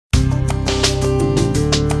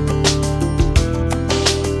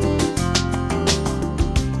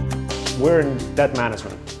We're in debt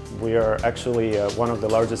management. We are actually one of the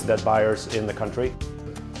largest debt buyers in the country.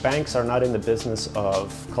 Banks are not in the business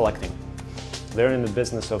of collecting. They're in the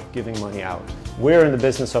business of giving money out. We're in the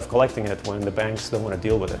business of collecting it when the banks don't want to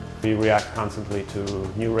deal with it. We react constantly to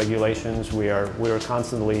new regulations. We are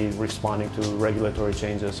constantly responding to regulatory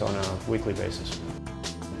changes on a weekly basis.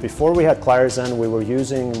 Before we had Clarizen, we were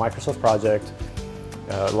using Microsoft Project,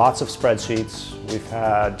 lots of spreadsheets. We've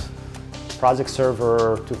had Project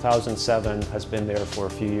Server 2007 has been there for a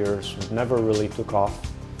few years. Never really took off.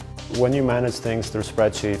 When you manage things through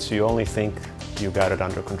spreadsheets, you only think you got it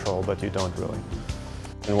under control, but you don't really.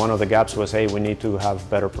 And one of the gaps was, hey, we need to have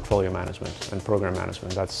better portfolio management and program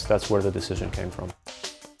management. That's where the decision came from.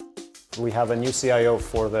 We have a new CIO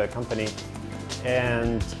for the company,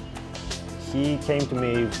 and he came to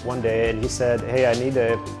me one day and he said, hey, I need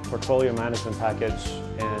a portfolio management package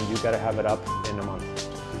and you got to have it up in a month.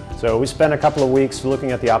 So we spent a couple of weeks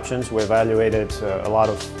looking at the options. We evaluated a lot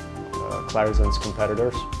of Clarizen's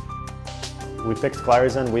competitors. We picked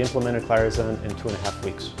Clarizen, we implemented Clarizen in 2.5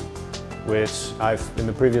 weeks, which in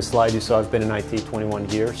the previous slide you saw I've been in IT 21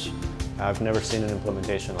 years. I've never seen an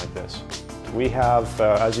implementation like this. We have,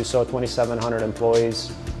 as you saw, 2,700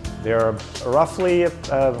 employees. There are roughly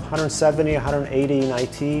 170, 180 in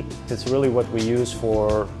IT. It's really what we use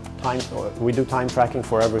for time. We do time tracking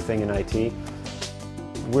for everything in IT.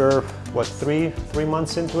 We're, what, three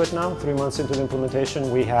months into it now? 3 months into the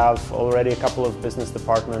implementation. We have already a couple of business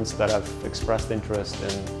departments that have expressed interest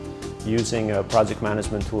in using a project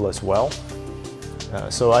management tool as well.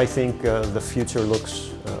 So I think the future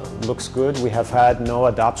looks good. We have had no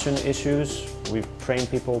adoption issues. We've trained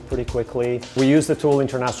people pretty quickly. We use the tool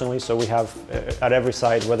internationally, so we have at every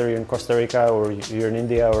site, whether you're in Costa Rica or you're in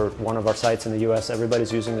India or one of our sites in the US,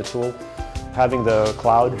 everybody's using the tool. Having the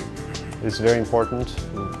cloud is very important.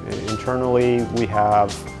 Internally, we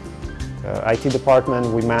have IT department.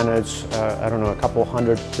 We manage, I don't know, a couple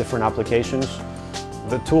hundred different applications.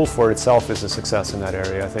 The tool for itself is a success in that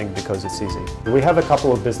area, I think, because it's easy. We have a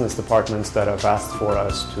couple of business departments that have asked for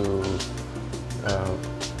us to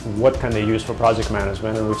what can they use for project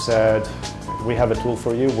management, and we've said, we have a tool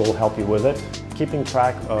for you, we'll help you with it. Keeping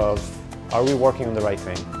track of, are we working on the right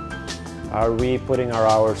thing? Are we putting our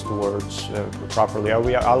hours towards properly? Are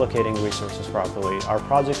we allocating resources properly? Are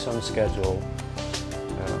projects on schedule?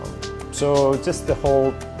 So just the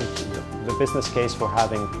business case for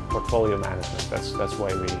having portfolio management,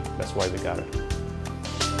 that's why we got it.